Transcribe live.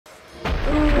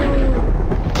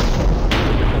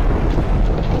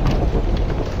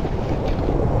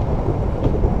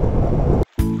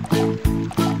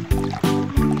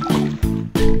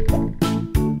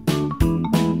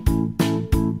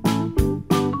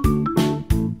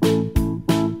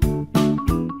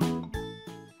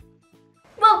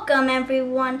Welcome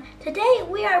everyone. Today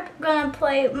we are gonna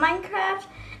play Minecraft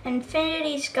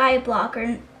Infinity Skyblock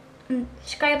or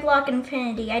Skyblock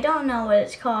Infinity. I don't know what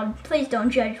it's called. Please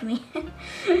don't judge me.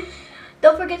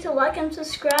 Don't forget to like and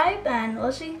subscribe, and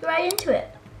let's get right into it.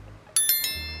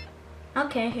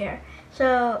 Okay, here.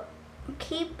 So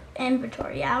keep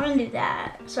inventory. Yeah, I'm gonna do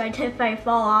that. So if I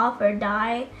fall off or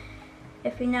die,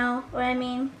 if you know what I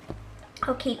mean,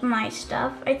 I'll keep my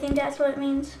stuff. I think that's what it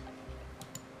means.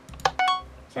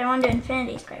 So I want to do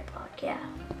Infinity Skyblock, yeah.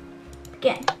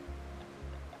 Begin.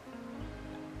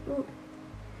 Ooh.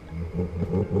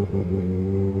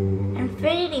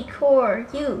 Infinity Core,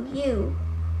 you.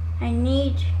 I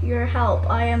need your help.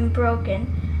 I am broken.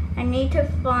 I need to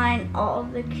find all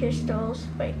the crystals.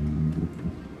 Wait.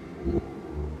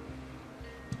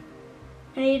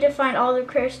 I need to find all the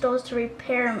crystals to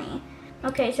repair me.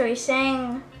 Okay, so he's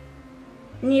saying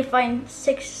I need to find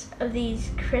 6 of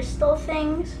these crystal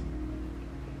things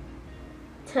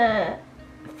to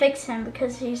fix him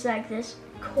because he's like this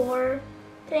core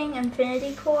thing,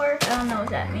 infinity core. I don't know what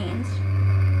that means.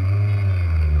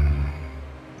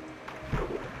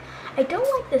 I don't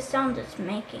like the sound it's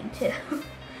making too.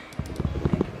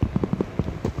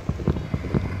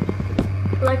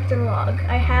 Like the log.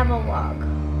 I have a log.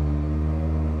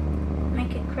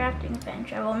 Make a crafting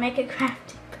bench. I will make a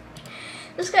crafting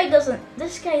bench.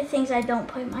 This guy thinks I don't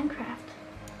play Minecraft.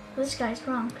 This guy's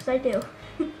wrong, because I do.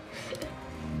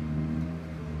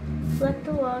 Select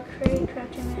the log, create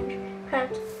crafting bench,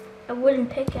 craft a wooden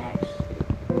pickaxe.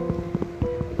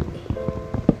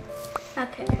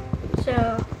 Okay,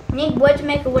 so we need wood to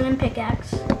make a wooden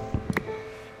pickaxe.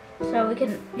 So we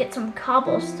can get some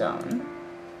cobblestone.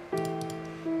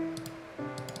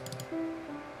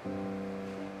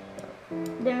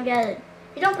 Then we got it.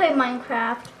 You don't play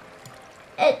Minecraft.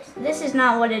 This is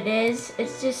not what it is.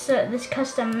 It's just this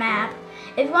custom map.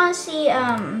 If you want to see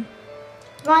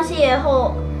a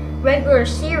whole regular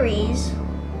series,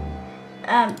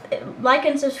 like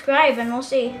and subscribe, and we'll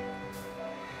see.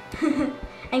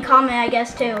 And comment, I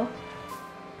guess, too.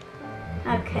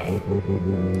 Okay.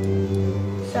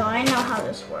 So I know how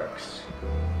this works.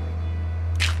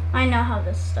 I know how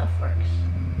this stuff works.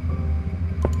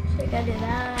 So I gotta do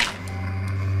that.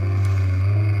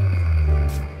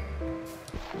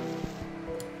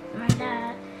 Like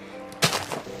that.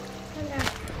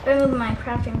 Remove my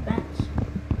crafting bench.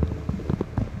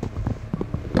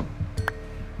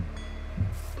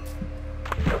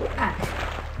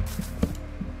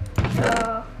 So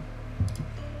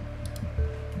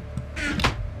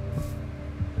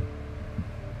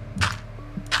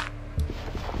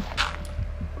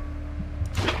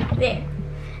there.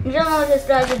 You don't know what this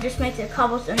does, it just makes a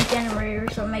cobblestone generator,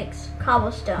 so it makes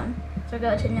cobblestone. So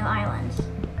go to new islands.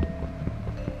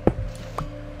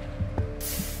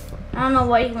 I don't know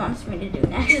what he wants me to do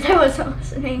next. I wasn't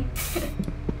listening. So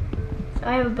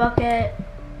I have a bucket.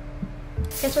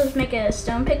 Guess I'll just make a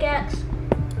stone pickaxe.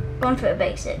 Going for the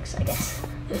basics, I guess.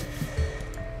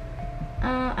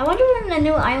 I wonder when the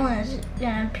new island is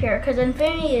gonna appear, because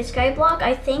Infinity Skyblock,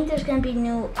 I think there's gonna be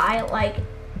new like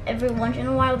every once in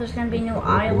a while there's gonna be new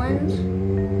islands.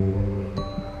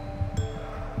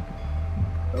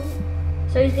 Ooh.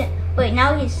 So he's gonna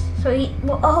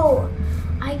oh,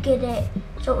 I get it.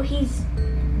 So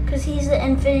because he's the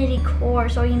Infinity Core,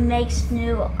 so he makes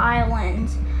new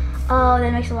islands. Oh,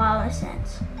 that makes a lot of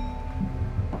sense.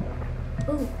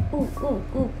 Ooh.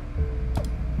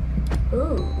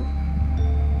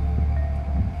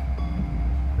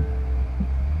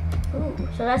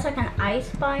 So that's like an ice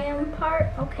biome part?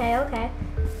 Okay.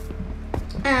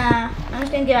 I'm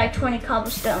just gonna get like 20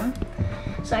 cobblestone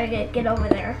so I can get over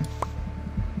there.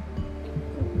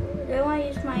 Do I want to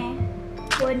use my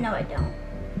wood? No, I don't.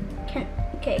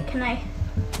 Can I?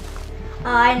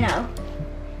 I know.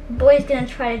 Boy's gonna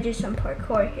try to do some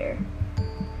parkour here.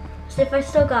 See if I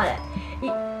still got it.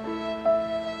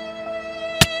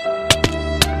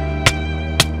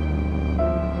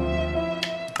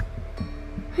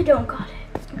 I don't got it.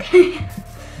 Okay.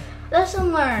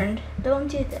 Lesson learned. Don't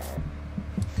do that.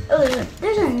 Oh,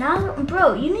 there's another.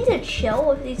 Bro, you need to chill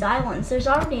with these islands. There's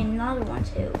already another one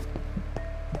too.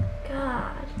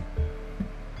 God.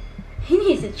 He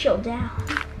needs to chill down.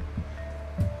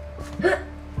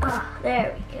 Oh,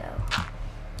 there we go.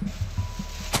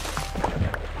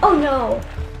 Oh no.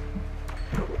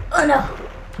 Oh no.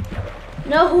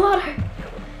 No water.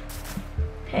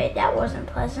 Okay, that wasn't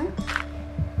pleasant.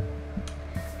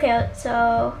 Okay,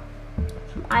 so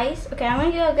some ice. Okay, I'm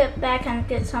gonna go get back and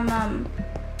get some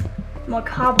more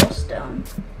cobblestone.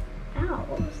 Ow,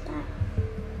 what was that?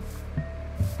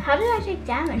 How did I take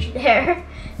damage there?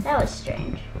 That was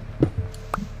strange.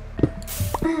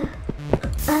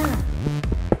 I'm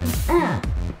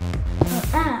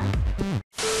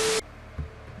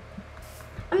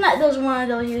not one of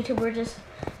those YouTubers just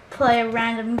play a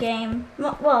random game.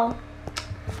 Well,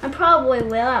 I probably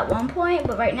will at one point,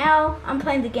 but right now I'm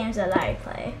playing the games that I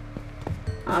play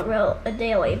on a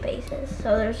daily basis.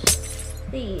 So there's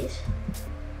these.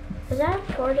 Is that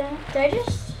important? Did I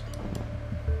just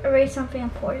erase something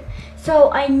important?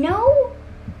 So I know.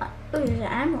 Oh, there's an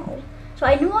emerald. So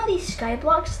I know on these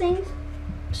Skyblocks things,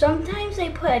 sometimes they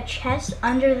put a chest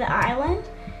under the island,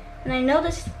 and I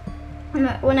noticed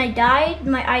when I died,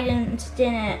 my items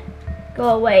didn't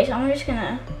go away. So I'm just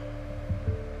gonna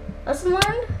lesson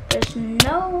learned. There's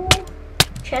no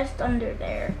chest under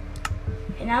there.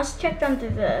 Okay, now let's check under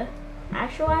the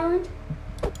actual island.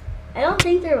 I don't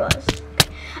think there was.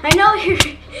 I know you're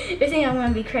thinking I'm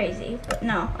gonna be crazy, but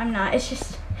no, I'm not. It's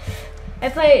just I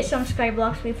played some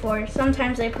Skyblocks before.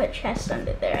 Sometimes they put chests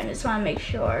under there, and I just want to make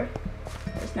sure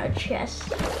there's no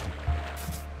chest.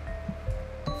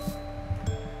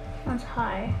 One's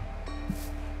high.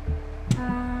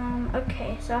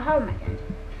 Okay, so how am I gonna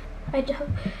do? I don't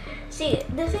see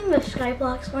the thing with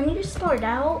Skyblocks. When you start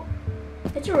out,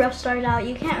 it's a rough start out.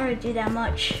 You can't really do that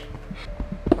much.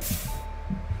 If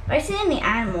I see any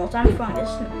animals, I'm throwing this.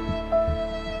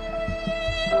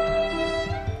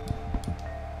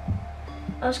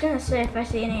 I was gonna say if I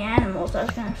see any animals, I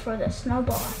was gonna throw the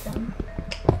snowball at them.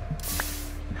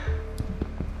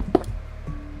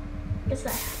 Guess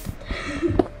that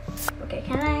happened. Okay,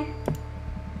 can I?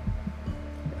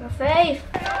 Go faith.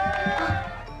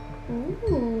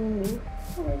 Ooh,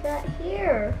 what we got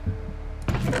here?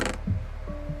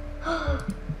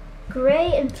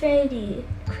 Gray infinity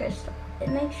crystal. It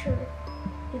makes sure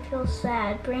you feel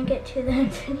sad. Bring it to the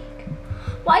infinity.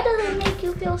 Why does it make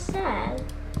you feel sad?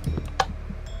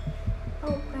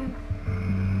 Oh, grandma.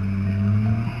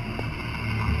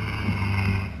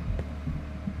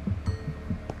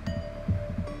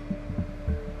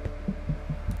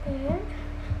 Okay.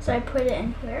 So I put it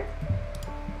in here.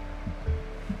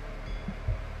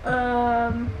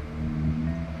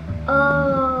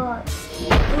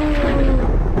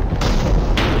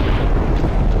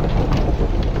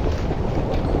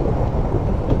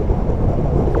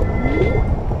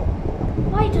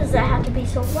 Why does that have to be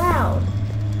so loud?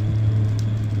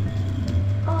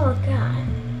 Oh God.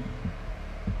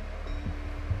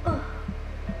 Oh.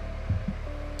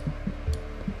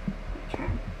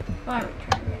 Return. Oh,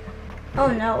 return it. Oh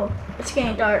no, it's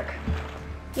getting dark.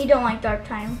 You don't like dark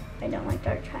time. I don't like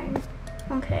dark time.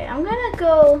 Okay, I'm gonna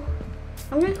go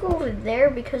over there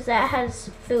because that has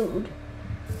food.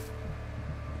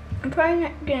 I'm probably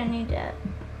not gonna need that.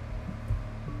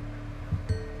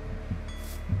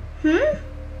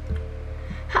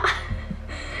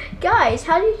 Guys,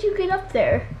 how did you get up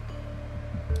there?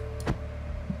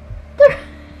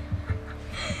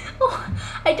 Oh,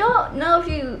 I don't know if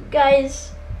you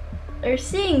guys are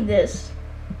seeing this,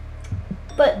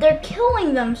 but they're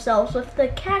killing themselves with the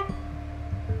cat.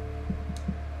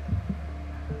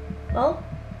 Well,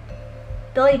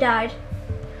 Billy died.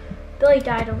 Billy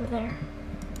died over there.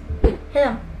 Hit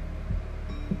him.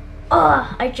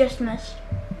 Oh, I just missed.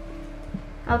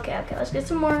 Okay, let's get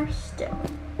some more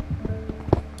stone.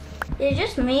 Is it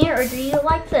just me, or do you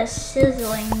like the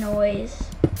sizzling noise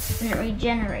when it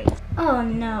regenerates? Oh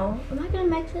no, am I gonna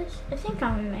make this? I think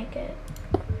I'm gonna make it.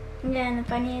 Again,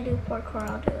 if I need to do parkour,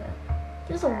 I'll do it.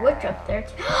 There's a witch up there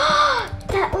too.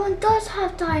 That one does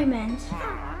have diamonds.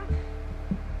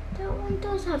 That one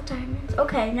does have diamonds.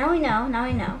 Okay, now we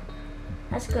know.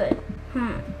 That's good.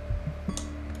 I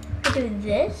do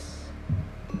this.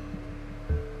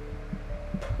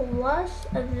 Plus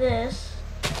this.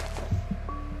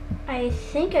 I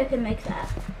think I can make that.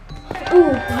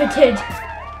 Ooh, I did.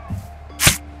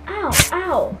 Ow,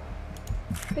 ow.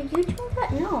 Are you doing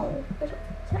that? No.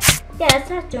 Yeah, it's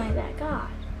not doing that. God.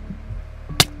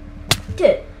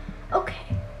 Dude. Okay.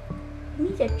 You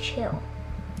need to chill.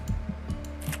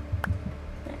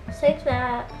 Take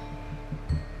that.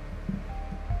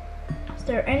 Is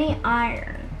there any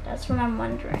iron? That's what I'm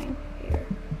wondering here.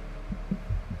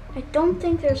 I don't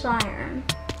think there's iron.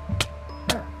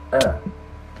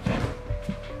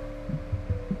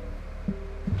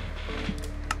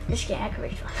 Just kidding, I can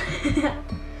reach one.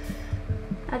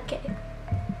 Okay.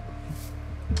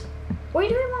 Where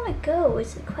do I want to go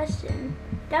is the question.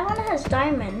 That one has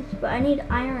diamonds, but I need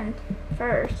iron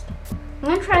first. I'm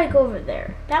going to try to go over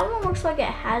there. That one looks like it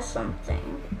has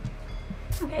something.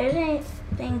 Okay, is there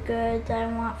anything good that I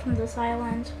want from this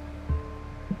island?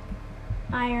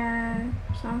 Iron,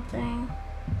 something.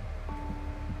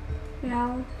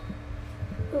 No.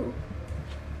 Ooh.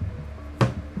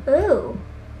 Ooh.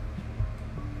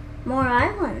 More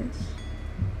islands.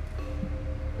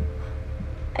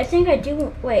 I think I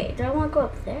do. Wait, do I want to go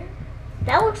up there?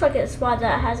 That looks like a spot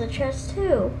that has a chest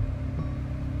too.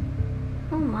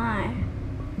 Oh my.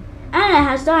 And it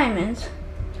has diamonds.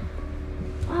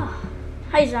 Oh.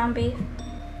 Hi, zombie.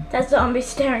 That zombie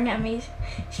staring at me.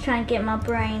 He's trying to get my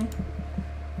brain.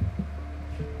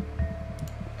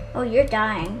 Oh, you're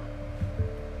dying.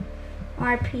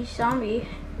 RP zombie.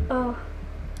 Oh.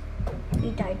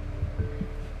 He died.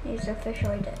 He's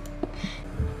officially dead.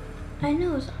 I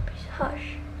know, zombies.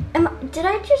 Hush. Did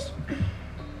I just...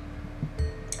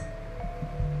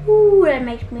 Ooh, that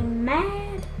makes me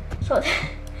mad. So,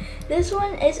 this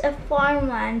one is a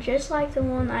farmland, just like the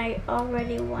one I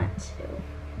already went to.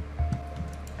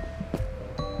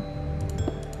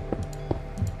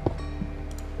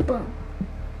 Boom.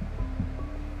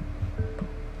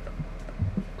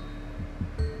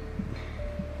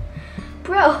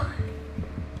 Bro,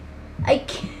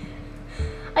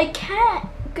 I can't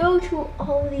go to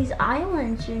all these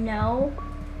islands, you know.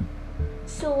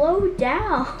 Slow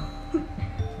down.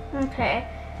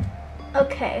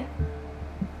 Okay.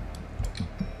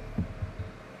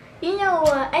 You know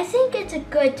what? I think it's a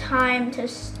good time to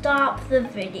stop the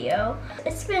video.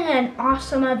 It's been an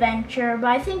awesome adventure, but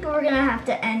I think we're gonna have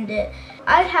to end it.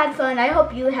 I've had fun. I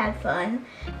hope you had fun.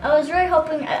 I was really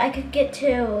hoping I could get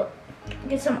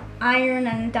some iron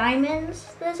and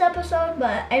diamonds this episode,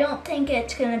 but I don't think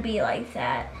it's gonna be like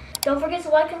that. Don't forget to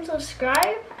like and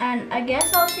subscribe, and I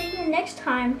guess I'll see you next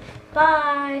time.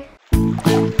 Bye.